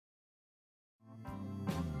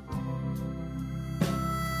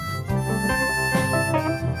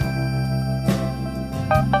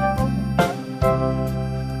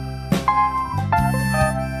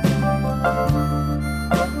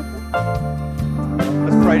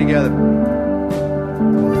Let's pray together.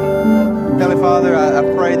 Heavenly Father, I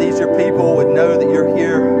pray these your people would know that you're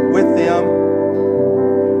here with them,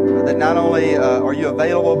 that not only are you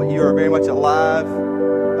available, but you are very much alive,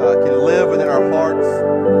 can live within our hearts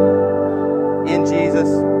in Jesus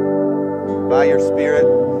by your Spirit.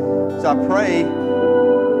 So I pray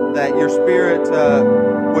that your Spirit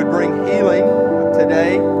would bring healing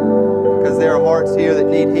today, because there are hearts here that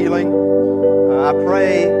need healing. I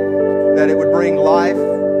pray that it would bring life,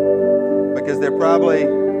 because there are probably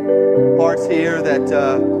hearts here that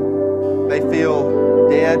they feel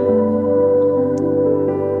dead.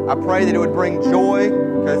 I pray that it would bring joy,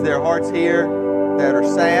 because there are hearts here that are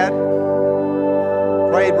sad.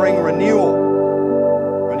 Pray it bring renewal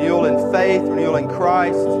in faith, renewal in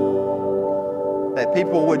Christ, that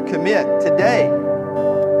people would commit today.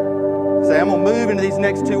 Say, I'm going to move into these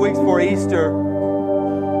next 2 weeks before Easter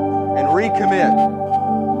and recommit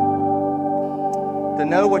to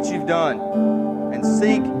know what you've done and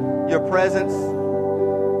seek your presence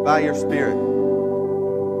by your Spirit.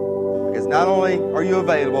 Because not only are you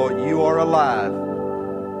available, you are alive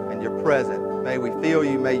and you're present. May we feel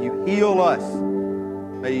you. May you heal us.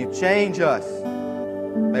 May you change us.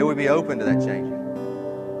 May we be open to that changing.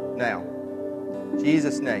 Now, in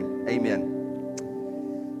Jesus' name, amen.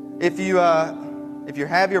 If you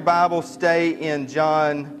have your Bible, stay in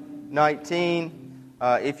John 19.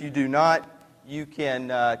 If you do not, you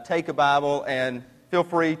can take a Bible, and feel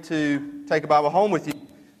free to take a Bible home with you.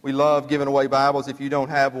 We love giving away Bibles if you don't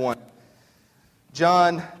have one.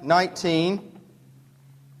 John 19,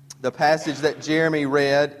 the passage that Jeremy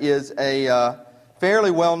read, is a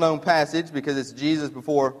fairly well-known passage because it's Jesus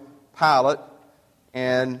before Pilate.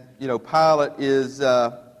 And, Pilate is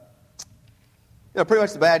pretty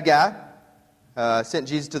much the bad guy, sent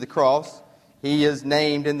Jesus to the cross. He is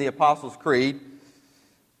named in the Apostles' Creed,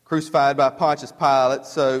 crucified by Pontius Pilate,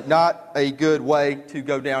 so not a good way to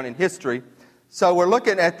go down in history. So we're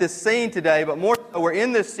looking at this scene today, but more so we're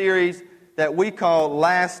in this series that we call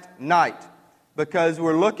Last Night, because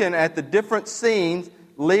we're looking at the different scenes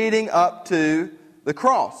leading up to the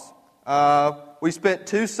cross. We spent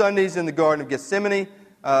 2 Sundays in the Garden of Gethsemane.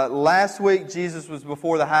 Last week, Jesus was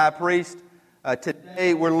before the high priest.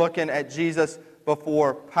 Today, we're looking at Jesus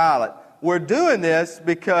before Pilate. We're doing this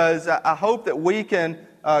because I hope that we can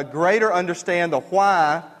greater understand the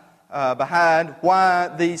why behind why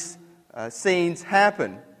these scenes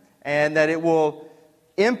happen, and that it will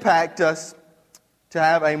impact us to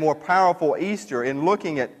have a more powerful Easter in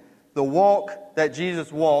looking at the walk that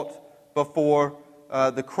Jesus walked before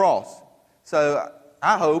the cross. So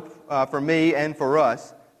I hope for me and for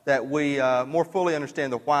us that we more fully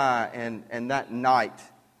understand the why and that night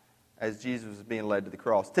as Jesus was being led to the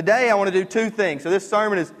cross. Today I want to do 2 things. So this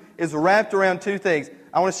sermon is wrapped around 2 things.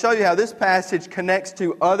 I want to show you how this passage connects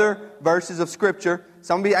to other verses of Scripture.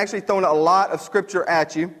 So I'm going to be actually throwing a lot of Scripture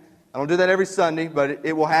at you. I don't do that every Sunday, but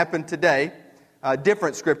it will happen today.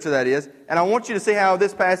 Different Scripture, that is. And I want you to see how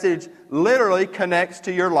this passage literally connects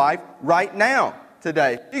to your life right now,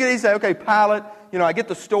 today. You can easily say, okay, Pilate, I get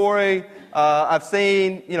the story. I've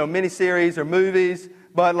seen, miniseries or movies,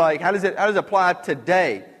 but how does it apply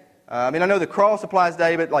today? I know the cross applies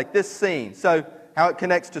today, but this scene. So how it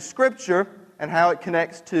connects to Scripture and how it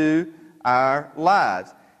connects to our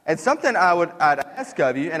lives. And something I'd ask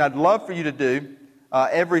of you, and I'd love for you to do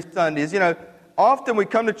every Sunday is, often we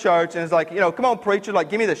come to church and it's come on, preacher,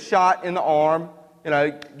 give me the shot in the arm,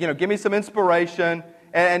 give me some inspiration.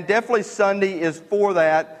 And definitely Sunday is for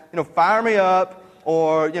that. Fire me up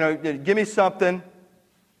or, give me something.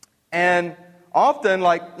 And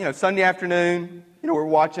often, Sunday afternoon, we're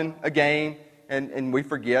watching a game and we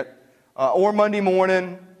forget. Or Monday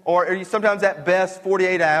morning, or sometimes at best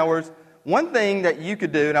 48 hours. One thing that you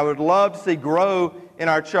could do, and I would love to see grow in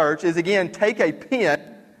our church, is again, take a pen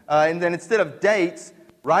and then instead of dates,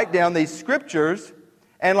 write down these scriptures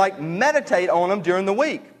and meditate on them during the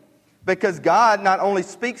week. Because God not only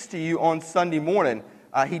speaks to you on Sunday morning,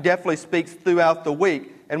 He definitely speaks throughout the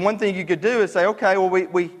week. And one thing you could do is say, okay, well,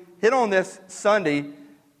 we hit on this Sunday,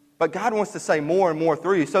 but God wants to say more and more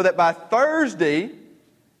through you. So that by Thursday,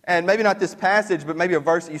 and maybe not this passage, but maybe a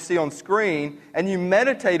verse that you see on screen, and you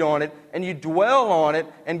meditate on it, and you dwell on it,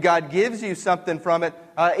 and God gives you something from it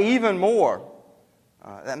even more.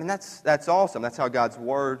 That's awesome. That's how God's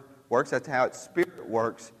Word works. That's how His Spirit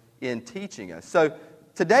works in teaching us. So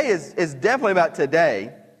today is definitely about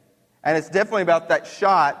today, and it's definitely about that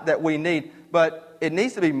shot that we need, but it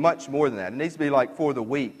needs to be much more than that. It needs to be for the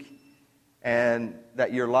week, and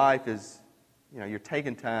that your life is, you're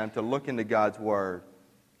taking time to look into God's Word,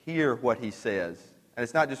 hear what He says, and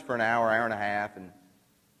it's not just for an hour, hour and a half. And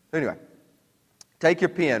so anyway, Take your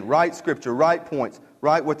pen, write Scripture, write points,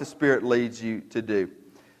 write what the Spirit leads you to do.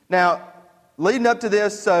 Now, leading up to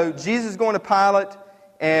this, so Jesus is going to Pilate,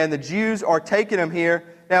 and the Jews are taking him here.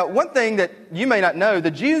 Now, one thing that you may not know,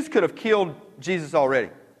 the Jews could have killed Jesus already.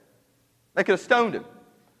 They could have stoned him.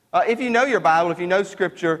 If you know your Bible, if you know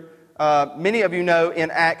Scripture, many of you know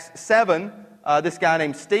in Acts 7, this guy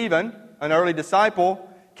named Stephen, an early disciple,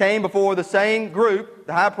 came before the same group,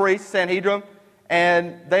 the high priest, Sanhedrin,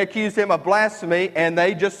 and they accused him of blasphemy, and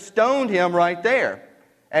they just stoned him right there.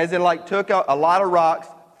 As in, like, took a lot of rocks,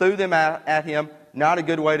 threw them at him. Not a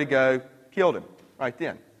good way to go. Killed him right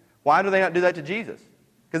then. Why do they not do that to Jesus?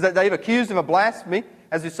 Because they've accused him of blasphemy,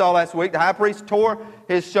 as we saw last week. The high priest tore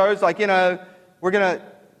his shirts, like, we're going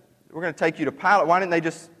to take you to Pilate. Why didn't they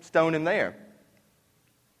just stone him there?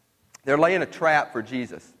 They're laying a trap for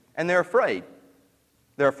Jesus, and they're afraid.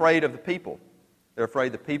 They're afraid of the people. They're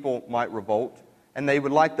afraid the people might revolt, and they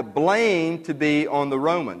would like the blame to be on the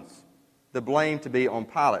Romans, the blame to be on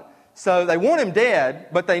Pilate. So they want him dead,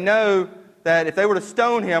 but they know that if they were to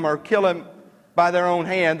stone him or kill him by their own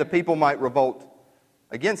hand, the people might revolt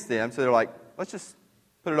against them. So they're like, let's just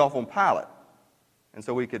put it off on Pilate. And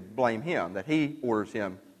so we could blame him, that he orders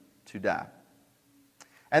him to die.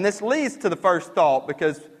 And this leads to the first thought,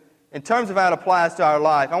 because in terms of how it applies to our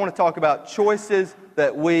life, I want to talk about choices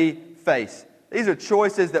that we face. These are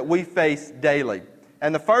choices that we face daily.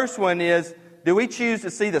 And the first one is, do we choose to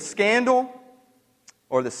see the scandal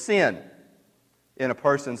or the sin in a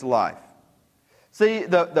person's life? See,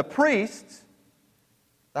 the priests,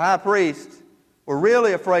 the high priests, were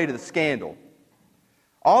really afraid of the scandal.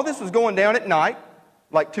 All this was going down at night,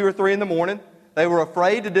 like 2 or 3 in the morning. They were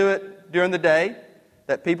afraid to do it during the day,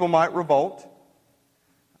 that people might revolt.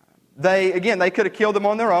 They could have killed them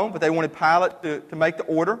on their own, but they wanted Pilate to make the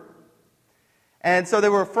order. And so they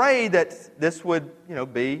were afraid that this would,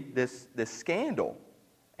 be this scandal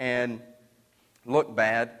and look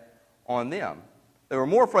bad on them. They were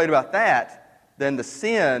more afraid about that than the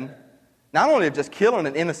sin, not only of just killing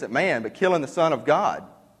an innocent man, but killing the Son of God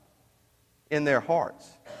in their hearts.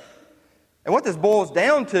 And what this boils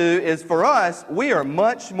down to is, for us, we are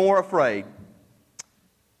much more afraid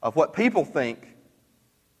of what people think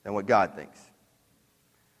than what God thinks.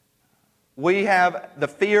 We have the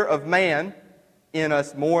fear of man in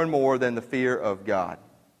us more and more than the fear of God.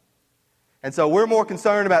 And so we're more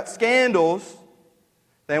concerned about scandals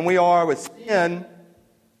than we are with sin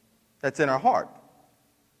that's in our heart.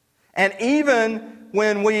 And even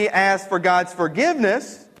when we ask for God's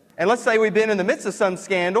forgiveness, and let's say we've been in the midst of some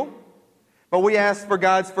scandal, but we ask for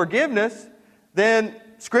God's forgiveness, then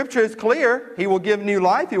Scripture is clear. He will give new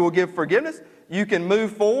life. He will give forgiveness. You can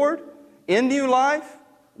move forward in new life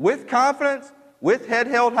with confidence, with head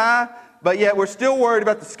held high, but yet we're still worried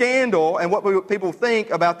about the scandal and what people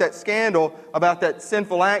think about that scandal, about that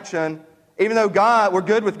sinful action, even though we're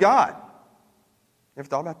good with God. You ever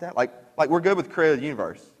thought about that? Like we're good with the Creator of the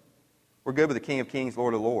universe. We're good with the King of Kings,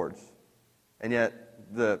 Lord of Lords. And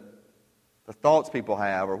yet the thoughts people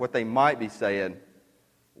have, or what they might be saying,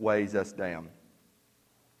 weighs us down.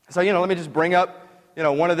 So, let me just bring up,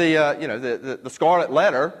 one of the scarlet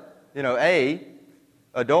letter,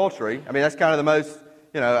 adultery. I mean, that's kind of the most,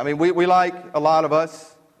 we like, a lot of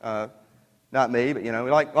us, not me, but, we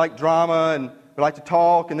like drama, and we like to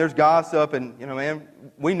talk, and there's gossip, and, man,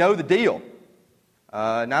 we know the deal.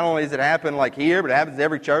 Not only does it happen like here, but it happens in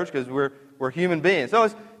every church because we're human beings. So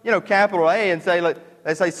it's, capital A, and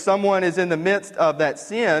let's say someone is in the midst of that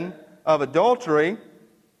sin of adultery,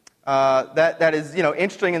 that is,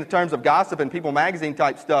 interesting in the terms of gossip and People magazine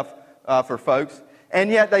type stuff for folks. And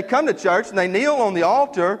yet they come to church and they kneel on the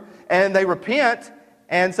altar and they repent,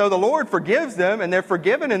 and so the Lord forgives them and they're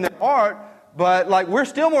forgiven in their heart, but we're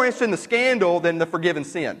still more interested in the scandal than the forgiven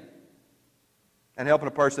sin and helping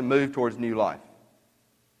a person move towards new life.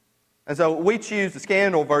 And so we choose the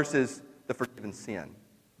scandal versus the forgiven sin,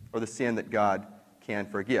 or the sin that God can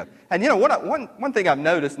forgive. And one thing I've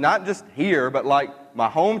noticed, not just here, but my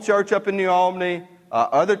home church up in New Albany,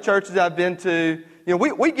 other churches I've been to,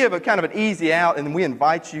 we give a kind of an easy out, and we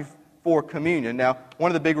invite you for communion. Now,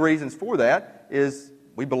 one of the big reasons for that is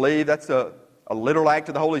we believe that's a literal act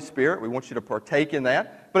of the Holy Spirit. We want you to partake in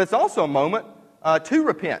that. But it's also a moment to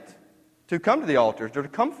repent, to come to the altars, or to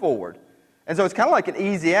come forward. And so it's kind of like an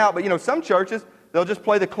easy out. But, some churches, they'll just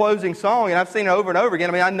play the closing song, and I've seen it over and over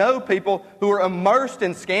again. I know people who are immersed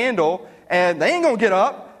in scandal, and they ain't going to get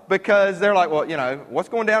up because they're like, well, what's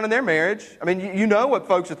going down in their marriage? I mean, you know what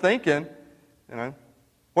folks are thinking.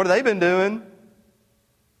 What have they been doing?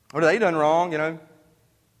 What have they done wrong?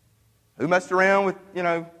 Who messed around with,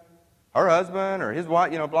 her husband or his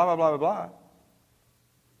wife, blah, blah, blah, blah, blah.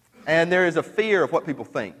 And there is a fear of what people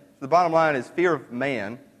think. So the bottom line is fear of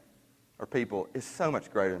man or people is so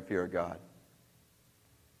much greater than fear of God.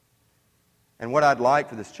 And what I'd like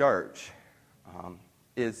for this church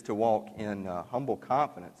is to walk in humble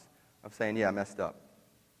confidence of saying, yeah, I messed up.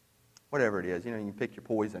 Whatever it is. You can pick your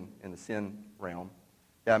poison in the sin realm.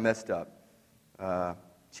 Yeah, I messed up.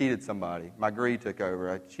 Cheated somebody. My greed took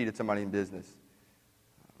over. I cheated somebody in business.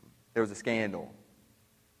 There was a scandal.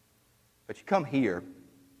 But you come here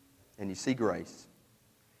and you see grace.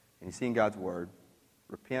 And you see in God's Word,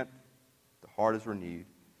 repent, the heart is renewed.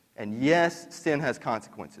 And yes, sin has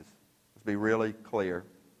consequences. Let's be really clear.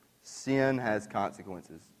 Sin has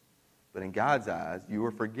consequences. But in God's eyes, you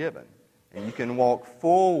are forgiven. And you can walk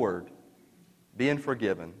forward being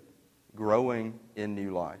forgiven, growing in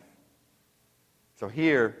new life. So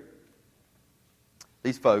here,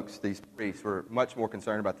 these folks, these priests, were much more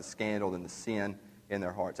concerned about the scandal than the sin in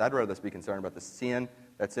their hearts. I'd rather us be concerned about the sin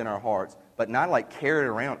that's in our hearts, but not like carry it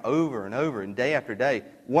around over and over and day after day.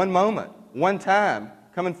 One moment, one time,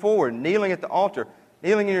 coming forward, kneeling at the altar,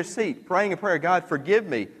 kneeling in your seat, praying a prayer, God, forgive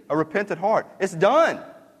me, a repentant heart. It's done.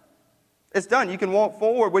 It's done. You can walk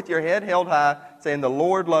forward with your head held high, saying, the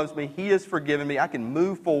Lord loves me, He has forgiven me, I can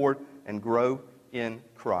move forward and grow in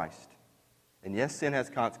Christ. And yes, sin has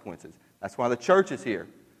consequences. That's why the church is here.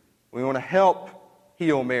 We want to help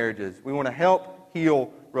heal marriages. We want to help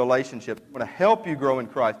heal relationships. We want to help you grow in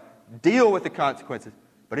Christ. Deal with the consequences.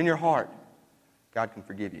 But in your heart, God can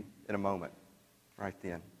forgive you in a moment, right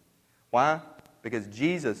then. Why? Because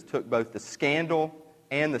Jesus took both the scandal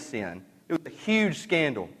and the sin. It was a huge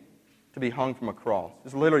scandal to be hung from a cross.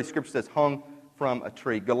 This literally, Scripture says, hung from a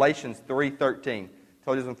tree. Galatians 3:13. I told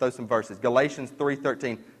you I was going to throw some verses. Galatians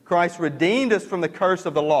 3:13. Christ redeemed us from the curse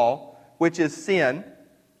of the law, which is sin,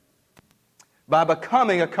 by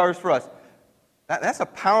becoming a curse for us. That's a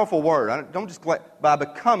powerful word. Don't just by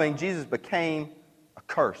becoming, Jesus became a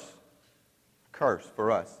curse. A curse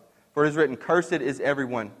for us. For it is written, cursed is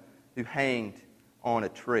everyone who hanged on a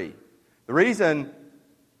tree. The reason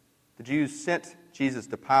the Jews sent Jesus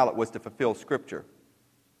to Pilate was to fulfill Scripture.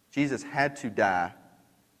 Jesus had to die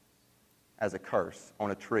as a curse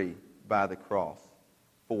on a tree by the cross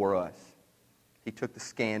for us. He took the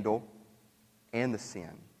scandal and the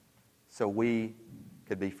sin so we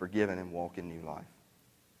could be forgiven and walk in new life.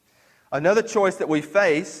 Another choice that we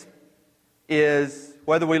face is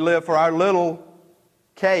whether we live for our little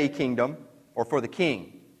K kingdom or for the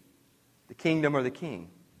king. The kingdom or the king.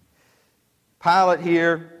 Pilate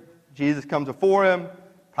here, Jesus comes before him.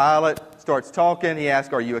 Pilate starts talking. He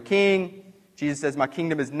asks, are you a king? Jesus says, my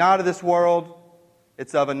kingdom is not of this world.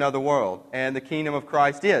 It's of another world. And the kingdom of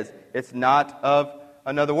Christ is. It's not of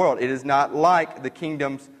another world. It is not like the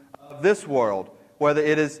kingdoms of this world, whether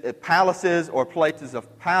it is palaces or places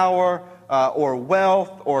of power or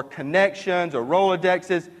wealth or connections or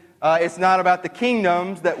Rolodexes. It's not about the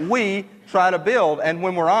kingdoms that we try to build. And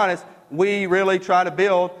when we're honest, we really try to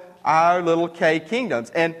build our little K kingdoms.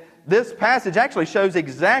 And this passage actually shows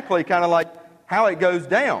exactly kind of like how it goes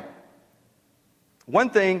down. One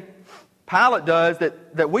thing Pilate does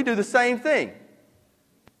that we do the same thing.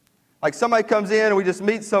 Like somebody comes in and we just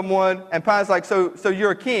meet someone and Pilate's like, so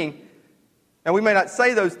you're a king. And we may not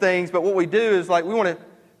say those things, but what we do is like we want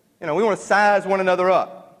to size one another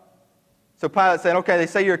up. So Pilate's saying, okay, they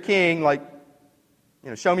say you're a king, like,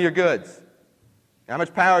 show me your goods. How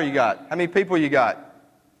much power you got? How many people you got?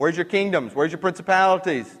 Where's your kingdoms? Where's your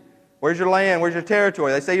principalities? Where's your land? Where's your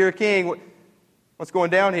territory? They say you're a king. What's going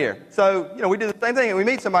down here? So, we do the same thing. And we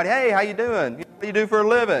meet somebody. Hey, how you doing? What do you do for a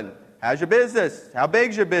living? How's your business? How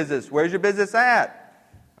big's your business? Where's your business at?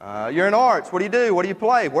 You're in arts. What do you do? What do you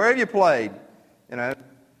play? Where have you played? How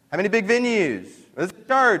many big venues? This is the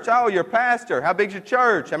church. Oh, you're a pastor. How big's your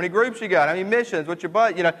church? How many groups you got? How many missions? What's your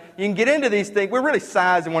budget? You can get into these things. We're really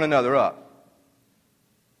sizing one another up.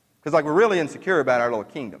 Because we're really insecure about our little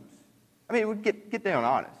kingdoms. We get down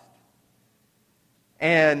honest.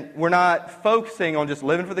 And we're not focusing on just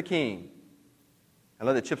living for the king and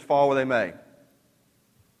let the chips fall where they may.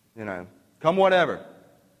 Come whatever.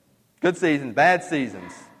 Good seasons, bad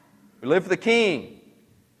seasons. We live for the king.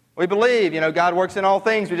 We believe, God works in all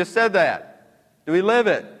things. We just said that. Do we live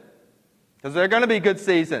it? Because there are going to be good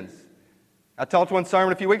seasons. I talked one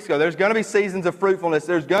sermon a few weeks ago. There's going to be seasons of fruitfulness.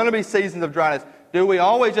 There's going to be seasons of dryness. Do we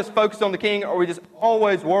always just focus on the king, or are we just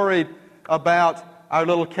always worried about our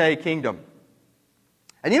little K kingdom?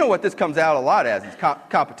 And you know what this comes out a lot as? It's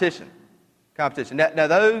competition. Competition. Now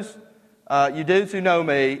those, you dudes who know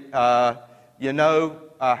me, you know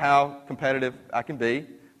how competitive I can be.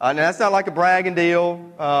 Now that's not like a bragging deal,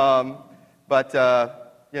 but,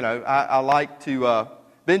 I like to...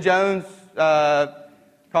 Ben Jones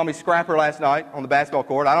called me scrapper last night on the basketball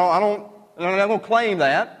court. I'm not going to claim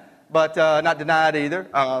that, but not deny it either.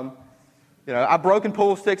 I've broken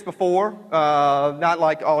pool sticks before, not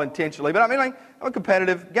like all intentionally, but I mean, like, I'm a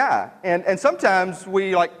competitive guy. And sometimes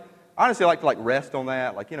we honestly like to rest on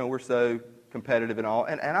that. We're so competitive and all.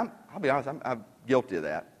 And I'll be honest, I'm guilty of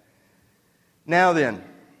that. Now then,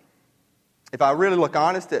 if I really look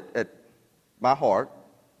honest at my heart,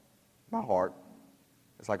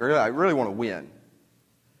 it's like I really want to win.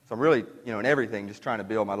 So I'm really, in everything, just trying to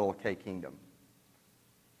build my little K kingdom.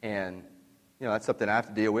 And, that's something I have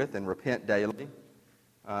to deal with and repent daily.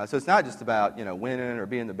 So it's not just about, winning or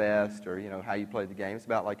being the best or, how you play the game. It's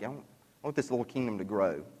about, I want this little kingdom to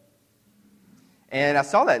grow. And I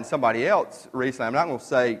saw that in somebody else recently. I'm not going to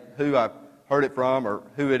say who I heard it from or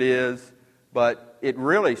who it is, but it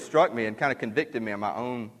really struck me and kind of convicted me of my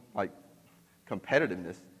own,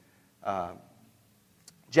 competitiveness.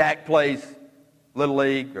 Jack plays Little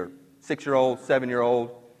League or 6-year-old,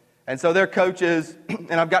 7-year-old. And so they're coaches,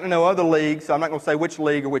 and I've gotten to know other leagues, so I'm not going to say which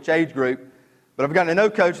league or which age group, but I've gotten to know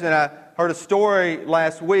coaches, and I heard a story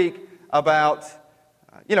last week about,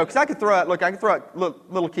 because I could throw out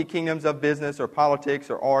little key kingdoms of business or politics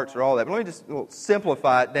or arts or all that, but let me just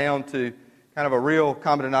simplify it down to kind of a real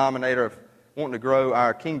common denominator of wanting to grow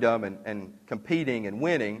our kingdom and competing and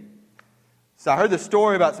winning. So I heard this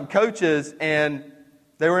story about some coaches, and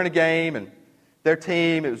they were in a game, and their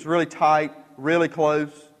team, it was really tight, really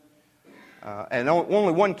close. And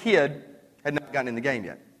only one kid had not gotten in the game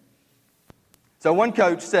yet. So one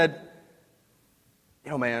coach said,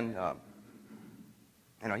 man,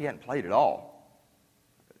 he hadn't played at all.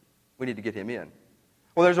 We need to get him in.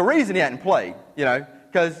 Well, there's a reason he hadn't played,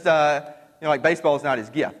 because, baseball is not his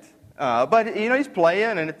gift. But, he's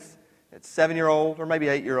playing, and it's 7-year-old or maybe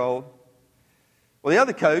 8-year-old. Well, the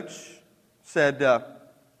other coach said,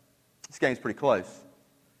 this game's pretty close.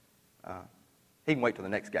 He can wait till the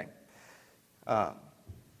next game. I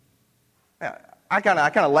kind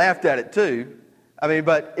of laughed at it too.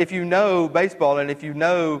 But if you know baseball and if you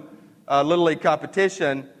know Little League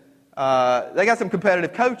competition, they got some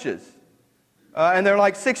competitive coaches. And they're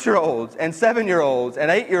like 6-year-olds and 7-year-olds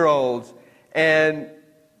and 8-year-olds. And,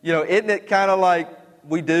 isn't it kind of like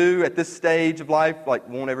we do at this stage of life,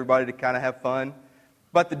 want everybody to kind of have fun?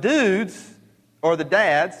 But the dudes, or the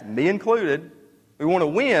dads, me included, we want to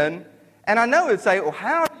win. And I know it'd say, well,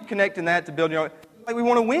 how are you connecting that to building your own? We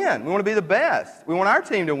want to win. We want to be the best. We want our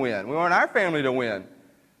team to win. We want our family to win.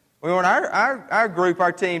 We want our group,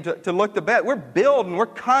 our team to look the best. We're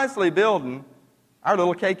constantly building our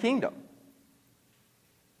little K kingdom.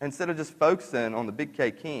 Instead of just focusing on the big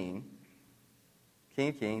K king, King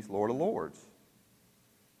of Kings, Lord of Lords.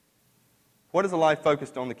 What does a life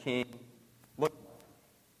focused on the King look like?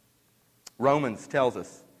 Romans tells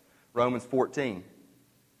us, Romans 14.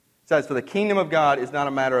 Says, for the kingdom of God is not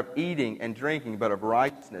a matter of eating and drinking, but of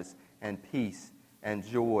righteousness and peace and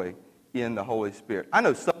joy in the Holy Spirit. I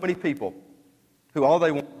know so many people who all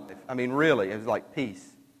they want in life, really, is like peace,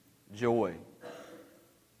 joy.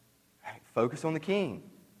 Focus on the King.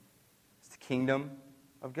 It's the kingdom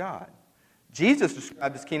of God. Jesus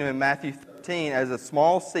described his kingdom in Matthew 13 as a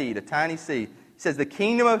small seed, a tiny seed. He says, the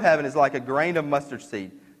kingdom of heaven is like a grain of mustard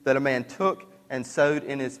seed that a man took and sowed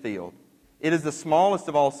in his field. It is the smallest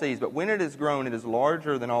of all seeds, but when it is grown, it is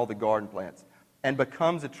larger than all the garden plants and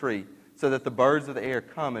becomes a tree, so that the birds of the air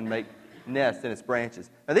come and make nests in its branches.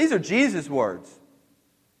 Now, these are Jesus' words.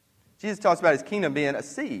 Jesus talks about his kingdom being a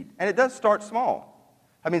seed, and it does start small.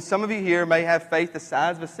 Some of you here may have faith the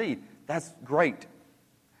size of a seed. That's great.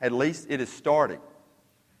 At least it is starting,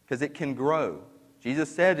 because it can grow. Jesus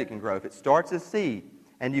said it can grow. If it starts as seed,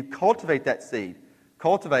 and you cultivate that seed,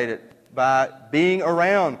 cultivate it by being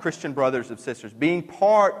around Christian brothers and sisters, being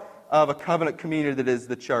part of a covenant community that is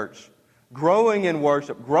the church, growing in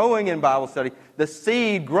worship, growing in Bible study. The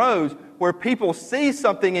seed grows where people see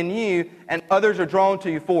something in you and others are drawn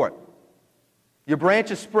to you for it. Your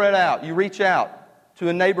branches spread out. You reach out to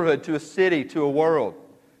a neighborhood, to a city, to a world.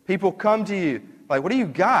 People come to you like, what do you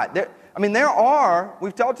got?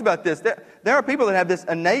 We've talked about this, there are people that have this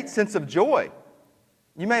innate sense of joy.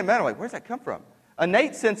 You may imagine, where's that come from?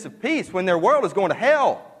 Innate sense of peace when their world is going to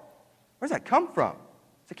hell. Where's that come from?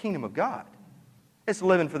 It's the kingdom of God. It's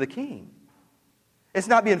living for the King. It's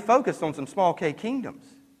not being focused on some small K kingdoms.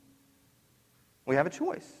 We have a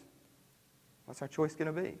choice. What's our choice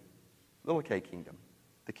going to be? Little K kingdom,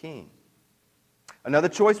 the King. Another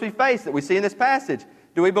choice we face that we see in this passage.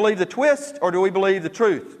 Do we believe the twist or do we believe the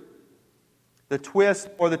truth? The twist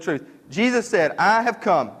or the truth. Jesus said, I have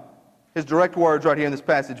come, his direct words right here in this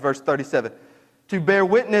passage, verse 37, to bear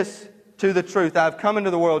witness to the truth. I have come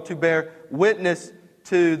into the world to bear witness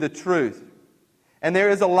to the truth. And there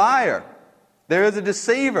is a liar. There is a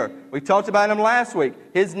deceiver. We talked about him last week.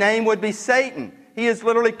 His name would be Satan. He is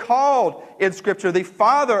literally called in Scripture the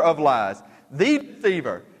father of lies, the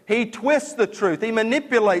deceiver. He twists the truth. He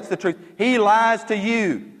manipulates the truth. He lies to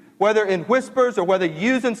you, whether in whispers or whether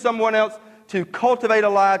using someone else to cultivate a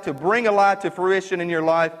lie, to bring a lie to fruition in your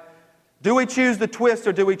life. Do we choose the twist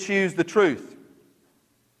or do we choose the truth?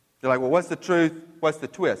 You're like, well, what's the truth? What's the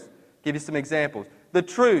twist? Give you some examples. The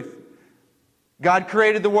truth. God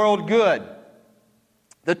created the world good.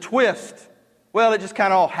 The twist. Well, it just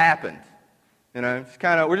kind of all happened.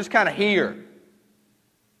 We're just kind of here.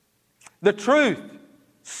 The truth.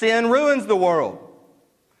 Sin ruins the world.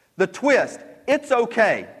 The twist. It's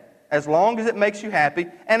okay as long as it makes you happy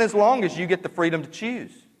and as long as you get the freedom to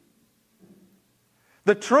choose.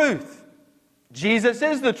 The truth. Jesus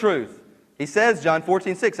is the truth. He says, John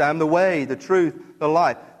 14:6, I am the way, the truth, the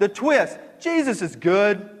life. The twist. Jesus is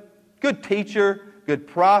good teacher, good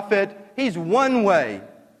prophet. He's one way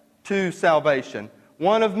to salvation,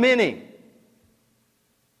 one of many.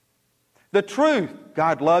 The truth.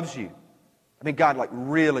 God loves you. God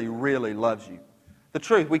really, really loves you. The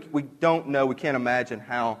truth, we don't know, we can't imagine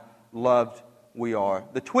how loved we are.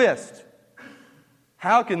 The twist,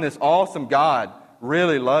 how can this awesome God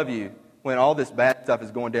really love you when all this bad stuff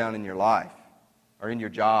is going down in your life, or in your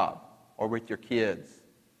job, or with your kids,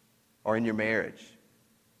 or in your marriage?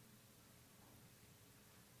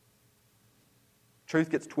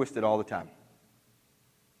 Truth gets twisted all the time.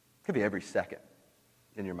 It could be every second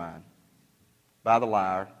in your mind. By the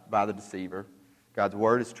liar, by the deceiver. God's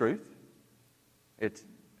Word is truth. It's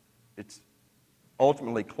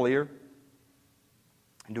ultimately clear.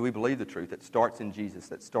 And do we believe the truth that starts in Jesus,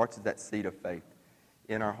 that starts at that seed of faith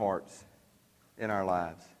in our hearts, in our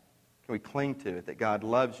lives? Can we cling to it, that God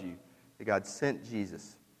loves you, that God sent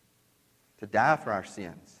Jesus to die for our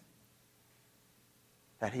sins,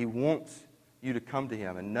 that He wants you to come to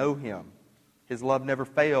Him and know Him. His love never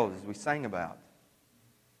fails, as we sang about.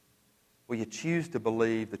 Will you choose to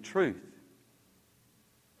believe the truth?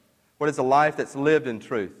 What is a life that's lived in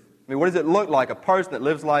truth? What does it look like, a person that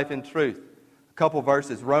lives life in truth? A couple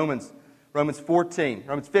verses. Romans 14,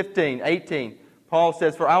 Romans 15, 18. Paul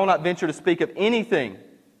says, for I will not venture to speak of anything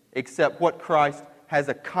except what Christ has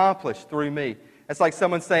accomplished through me. It's like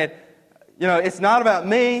someone saying, it's not about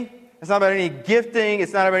me. It's not about any gifting.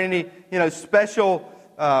 It's not about any, special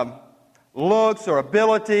looks or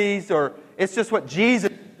abilities. Or it's just what Jesus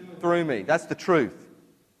did through me. That's the truth.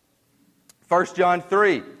 1 John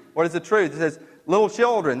 3. What is the truth? It says, little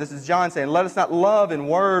children, this is John saying, let us not love in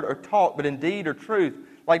word or talk, but in deed or truth.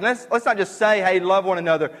 Let's not just say, hey, love one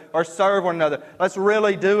another or serve one another. Let's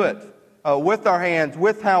really do it with our hands,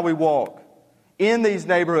 with how we walk, in these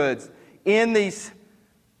neighborhoods, in these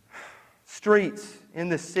streets, in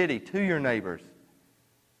this city, to your neighbors.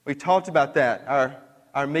 We talked about that,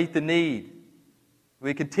 our Meet the Need.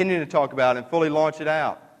 We continue to talk about it and fully launch it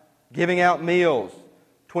out. Giving out meals,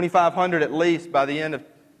 2,500 at least by the end of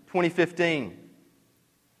 2015.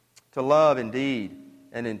 To love in deed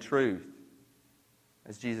and in truth,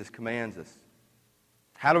 as Jesus commands us.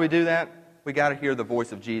 How do we do that? We got to hear the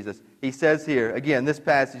voice of Jesus. He says here, again, this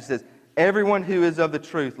passage says, everyone who is of the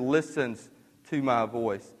truth listens to my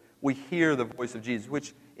voice. We hear the voice of Jesus,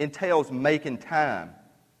 which entails making time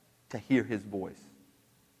to hear His voice.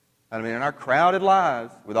 In our crowded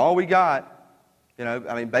lives, with all we got,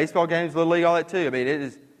 baseball games, Little League, all that too.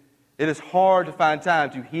 It is hard to find time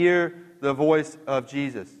to hear the voice of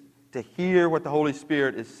Jesus, to hear what the Holy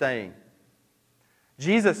Spirit is saying.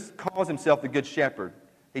 Jesus calls Himself the Good Shepherd.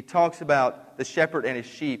 He talks about the shepherd and his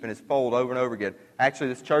sheep and his fold over and over again. Actually,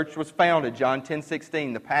 this church was founded, John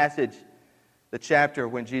 10:16, the passage, the chapter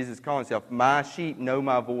when Jesus called Himself, my sheep know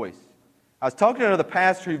my voice. I was talking to another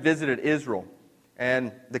pastor who visited Israel,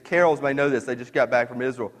 and the Carrolls may know this, they just got back from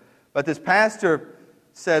Israel. But this pastor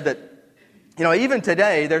said that, even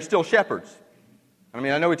today, they're still shepherds. I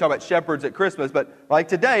know we talk about shepherds at Christmas, but like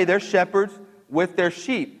today, they're shepherds with their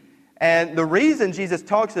sheep. And the reason Jesus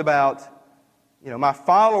talks about, my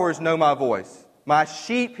followers know my voice, my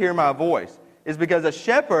sheep hear my voice, is because a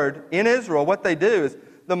shepherd in Israel, what they do is,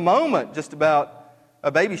 the moment just about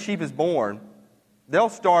a baby sheep is born, they'll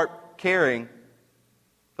start carrying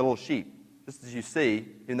the little sheep. Just as you see,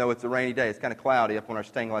 even though it's a rainy day, it's kind of cloudy up on our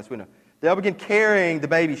stained glass window. They'll begin carrying the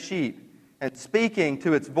baby sheep and speaking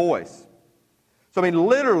to its voice. So,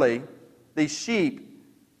 literally, these sheep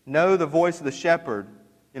know the voice of the shepherd,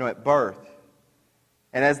 at birth.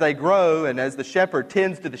 And as they grow and as the shepherd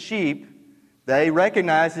tends to the sheep, they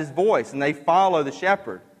recognize his voice and they follow the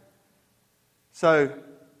shepherd. So,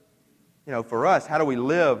 for us, how do we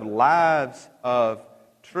live lives of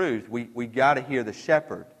truth, we got to hear the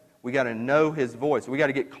shepherd. We got to know his voice. We got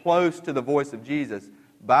to get close to the voice of Jesus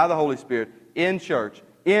by the Holy Spirit in church,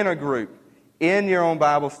 in a group, in your own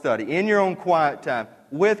Bible study, in your own quiet time,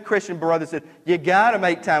 with Christian brothers. You got to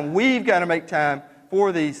make time. We've got to make time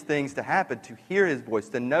for these things to happen, to hear his voice,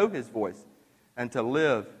 to know his voice, and to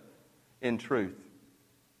live in truth.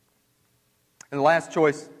 And the last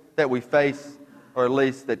choice that we face, or at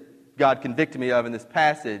least that God convicted me of in this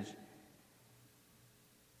passage,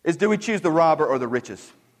 is do we choose the robber or the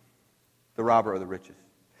riches? The robber or the riches.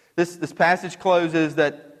 This passage closes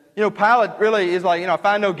that, Pilate really is like, I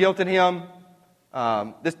find no guilt in him.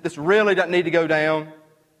 This really doesn't need to go down.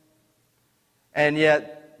 And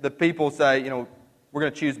yet the people say, we're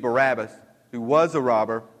going to choose Barabbas, who was a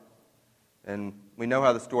robber. And we know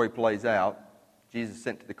how the story plays out. Jesus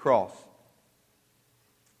sent to the cross.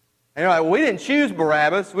 And you're like, well, we didn't choose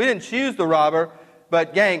Barabbas. We didn't choose the robber.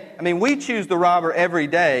 But gang, we choose the robber every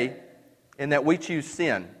day in that we choose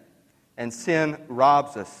sin. And sin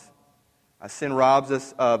robs us. Sin robs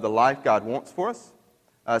us of the life God wants for us.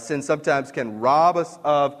 Sin sometimes can rob us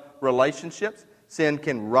of relationships. Sin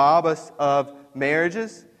can rob us of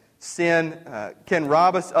marriages. Sin can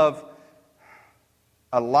rob us of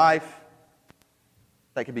a life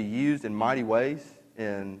that can be used in mighty ways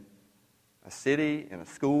in a city, in a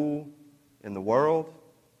school, in the world.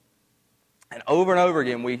 And over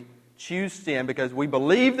again, we choose sin because we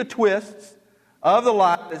believe the twists of the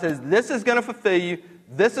lie that says this is going to fulfill you,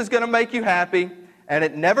 this is going to make you happy, and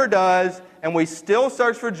it never does, and we still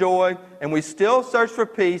search for joy, and we still search for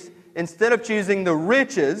peace, instead of choosing the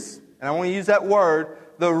riches, and I want to use that word,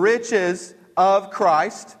 the riches of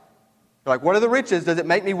Christ. Like, what are the riches? Does it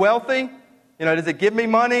make me wealthy? Does it give me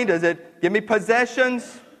money? Does it give me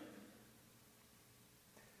possessions?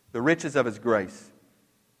 The riches of His grace.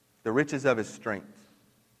 The riches of His strength.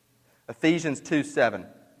 Ephesians 2:7.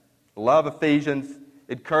 Love Ephesians.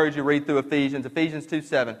 Encourage you to read through Ephesians. Ephesians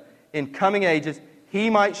 2:7. In coming ages,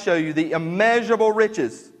 He might show you the immeasurable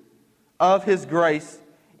riches of His grace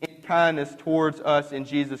in kindness towards us in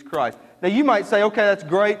Jesus Christ. Now you might say, okay, that's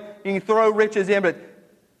great. You can throw riches in, but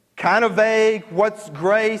kind of vague. What's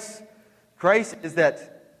grace? Grace is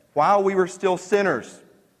that while we were still sinners,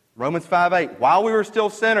 Romans 5:8, while we were still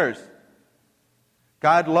sinners,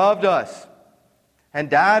 God loved us and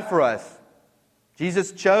died for us.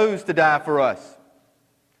 Jesus chose to die for us.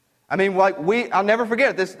 I'll never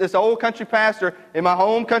forget this old country pastor in my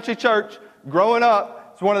home country church growing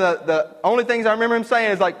up. It's one of the only things I remember him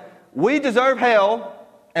saying is like, we deserve hell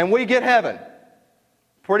and we get heaven.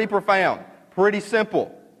 Pretty profound, pretty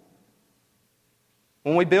simple.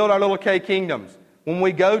 When we build our little K kingdoms, when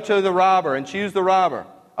we go to the robber and choose the robber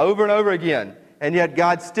over and over again, and yet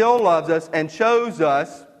God still loves us and chose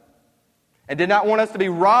us and did not want us to be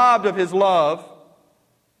robbed of His love.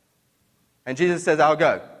 And Jesus says, I'll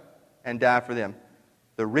go and die for them.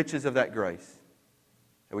 The riches of that grace.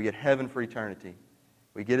 That we get heaven for eternity.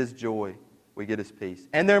 We get His joy. We get His peace.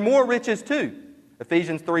 And there are more riches too.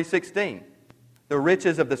 Ephesians 3:16. The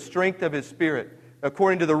riches of the strength of His Spirit.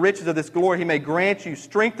 According to the riches of this glory, He may grant you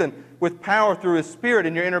strengthened with power through His Spirit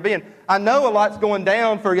in your inner being. I know a lot's going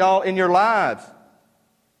down for y'all in your lives.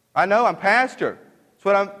 I know, I'm pastor. That's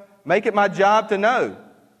what I'm making my job to know.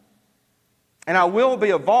 And I will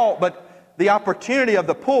be a vault, but the opportunity of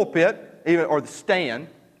the pulpit, even or the stand,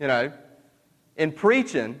 in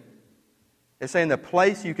preaching, is saying the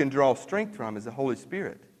place you can draw strength from is the Holy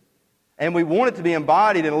Spirit. And we want it to be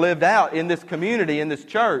embodied and lived out in this community, in this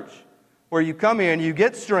church, where you come here and you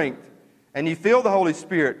get strength, and you feel the Holy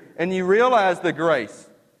Spirit, and you realize the grace.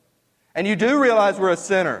 And you do realize we're a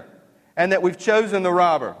sinner, and that we've chosen the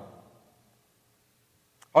robber.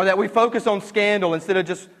 Or that we focus on scandal instead of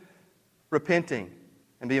just repenting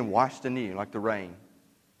and being washed anew like the rain,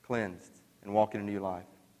 cleansed, and walking a new life.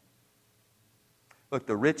 Look,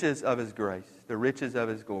 the riches of His grace, the riches of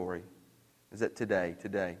His glory, is that today,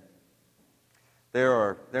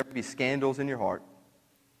 there may be scandals in your heart.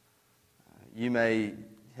 You may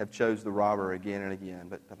have chose the robber again and again,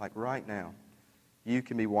 but like right now, you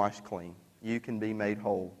can be washed clean. You can be made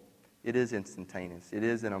whole. It is instantaneous. It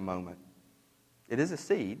is in a moment. It is a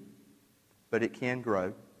seed, but it can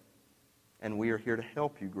grow. And we are here to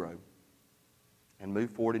help you grow and move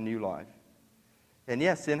forward in new life. And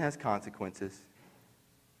yes, sin has consequences.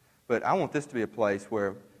 But I want this to be a place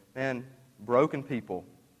where, broken people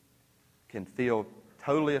can feel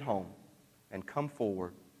totally at home and come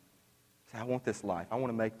forward. Say, I want this life. I want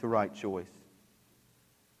to make the right choice.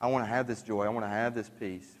 I want to have this joy. I want to have this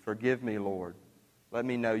peace. Forgive me, Lord. Let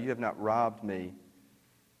me know you have not robbed me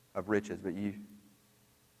of riches, but you've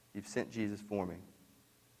sent Jesus for me.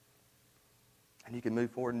 And you can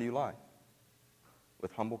move forward in new life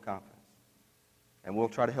with humble confidence. And we'll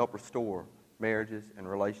try to help restore marriages and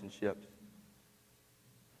relationships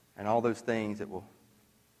and all those things that will,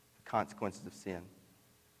 the consequences of sin.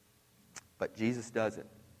 But Jesus does it.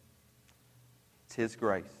 It's His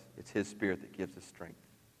grace. It's His Spirit that gives us strength.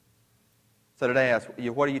 So today I ask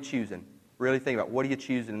you, what are you choosing? Really think about, what are you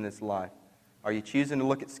choosing in this life? Are you choosing to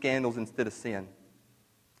look at scandals instead of sin?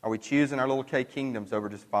 Are we choosing our little K kingdoms over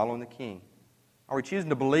just following the King? Are we choosing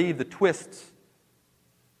to believe the twists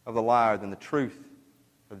of the liar than the truth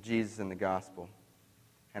of Jesus and the gospel?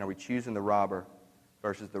 And are we choosing the robber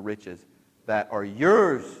versus the riches that are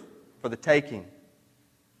yours for the taking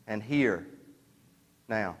and here,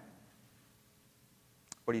 now?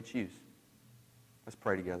 What do you choose? Let's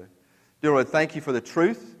pray together. Dear Lord, thank you for the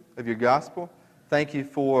truth of your gospel. Thank you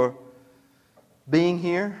for being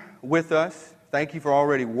here with us. Thank you for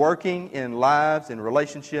already working in lives and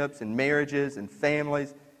relationships and marriages and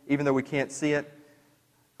families, even though we can't see it.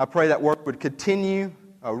 I pray that work would continue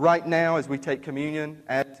right now as we take communion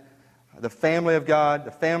at the family of God,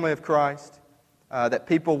 the family of Christ, that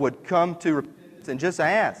people would come to repentance and just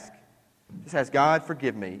ask God,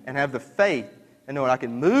 forgive me, and have the faith and know that I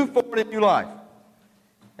can move forward in new life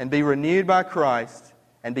and be renewed by Christ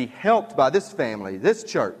and be helped by this family, this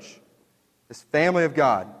church, this family of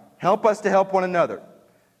God. Help us to help one another.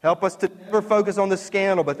 Help us to never focus on the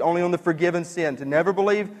scandal, but only on the forgiven sin. To never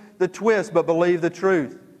believe the twist, but believe the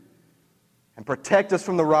truth. And protect us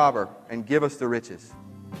from the robber and give us the riches.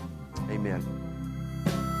 Amen.